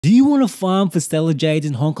Do you want to farm for Stellar Jades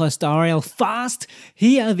in Honkai Star Rail fast?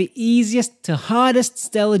 Here are the easiest to hardest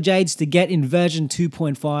Stellar Jades to get in version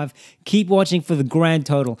 2.5. Keep watching for the grand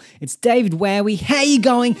total. It's David Wowee. How you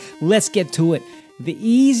going? Let's get to it. The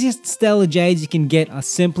easiest Stellar Jades you can get are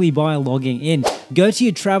simply by logging in. Go to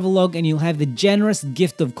your travel log and you'll have the generous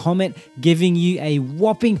gift of comment giving you a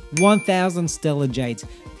whopping 1000 Stellar Jades.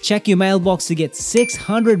 Check your mailbox to get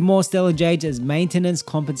 600 more Stellar Jades as maintenance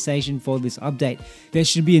compensation for this update. There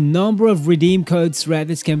should be a number of redeem codes throughout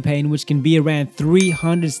this campaign, which can be around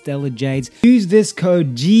 300 Stellar Jades. Use this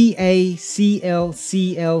code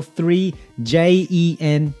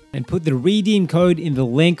GACLCL3JEN and put the redeem code in the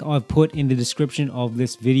link I've put in the description of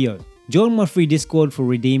this video. Join my free Discord for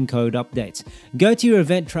redeem code updates. Go to your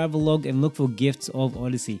event travel log and look for Gifts of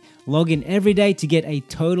Odyssey. Log in every day to get a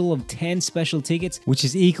total of 10 special tickets, which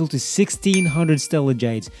is equal to 1600 Stellar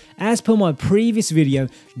Jades. As per my previous video,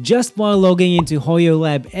 just by logging into HoYo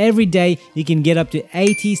Lab every day, you can get up to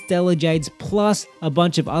 80 Stellar Jades plus a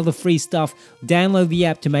bunch of other free stuff. Download the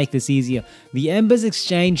app to make this easier. The Embers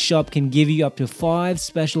Exchange shop can give you up to 5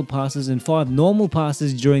 special passes and 5 normal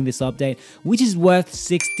passes during this update, which is worth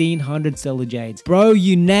 1600 Stellar Jades. Bro,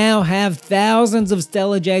 you now have thousands of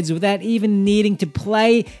Stellar Jades without even needing to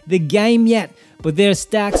play the game yet. But there are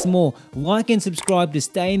stacks more. Like and subscribe to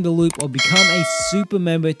stay in the loop or become a super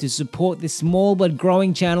member to support this small but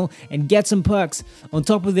growing channel and get some perks. On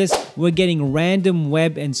top of this, we're getting random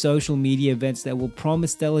web and social media events that will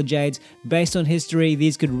promise Stellar Jades. Based on history,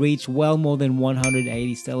 these could reach well more than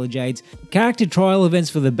 180 Stellar Jades. Character trial events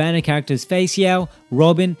for the banner characters Feixiao,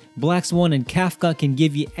 Robin, Black Swan and Kafka can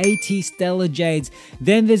give you 80 Stellar Jades.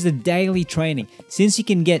 Then there's the daily training. Since you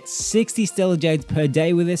can get 60 Stellar Jades per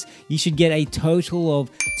day with this, you should get a total of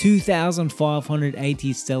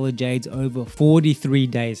 2,580 Stellar Jades over 43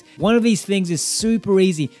 days. One of these things is super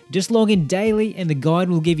easy. Just log in daily and the guide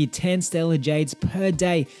will give you 10 Stellar Jades per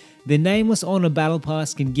day. The Nameless Honor Battle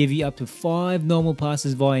Pass can give you up to 5 normal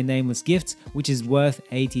passes via Nameless Gifts, which is worth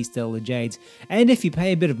 80 Stellar Jades. And if you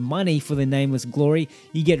pay a bit of money for the Nameless Glory,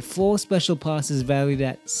 you get 4 special passes valued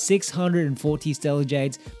at 640 Stellar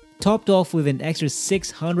Jades, topped off with an extra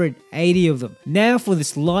 680 of them. Now for the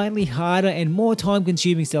slightly harder and more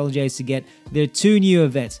time-consuming Stellar Jades to get, there are 2 new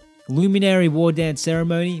events. Luminary War Dance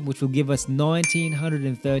Ceremony, which will give us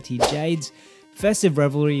 1930 Jades. Festive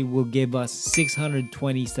Revelry will give us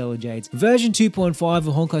 620 Stellar Jades. Version 2.5 of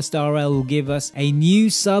Honkai Star Rail will give us a new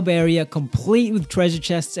sub-area complete with treasure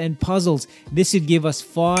chests and puzzles. This should give us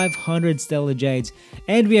 500 Stellar Jades.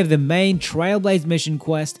 And we have the main Trailblazer mission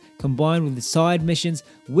quest combined with the side missions,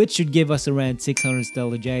 which should give us around 600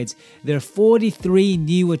 Stellar Jades. There are 43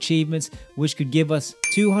 new achievements, which could give us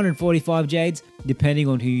 245 Jades, depending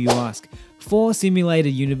on who you ask. For Simulator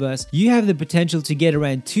Universe, you have the potential to get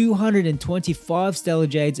around 225 Stellar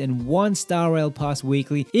Jades and 1 Star Rail Pass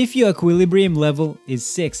weekly if your equilibrium level is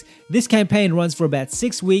 6. This campaign runs for about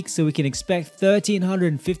 6 weeks, so we can expect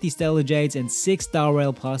 1350 Stellar Jades and 6 Star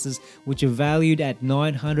Rail Passes, which are valued at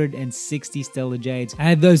 960 Stellar Jades.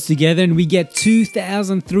 Add those together and we get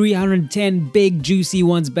 2,310 big juicy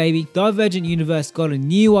ones, baby. Divergent Universe got a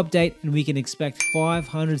new update and we can expect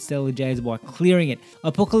 500 Stellar Jades by clearing it.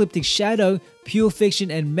 Apocalyptic Shadow, Pure Fiction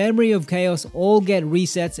and Memory of Chaos all get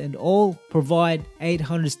resets and all provide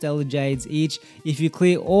 800 Stellar Jades each. If you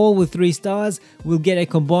clear all with 3 stars, we'll get a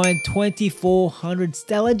combined 2400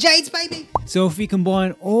 Stellar Jades, baby! So if we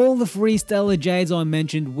combine all the free Stellar Jades I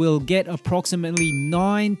mentioned, we'll get approximately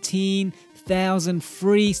 19,000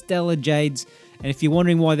 free Stellar Jades. And if you're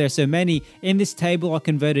wondering why there are so many, in this table I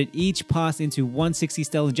converted each pass into 160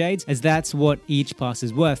 Stellar Jades, as that's what each pass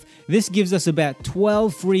is worth. This gives us about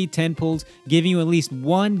 12 free 10 pulls, giving you at least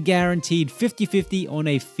 1 guaranteed 50-50 on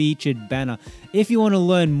a featured banner. If you want to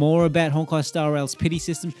learn more about Honkai Star Rail's pity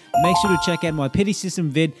systems, make sure to check out my pity system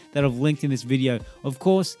vid that I've linked in this video. Of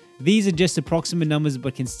course, these are just approximate numbers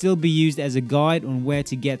but can still be used as a guide on where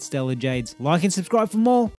to get Stellar Jades. Like and subscribe for more.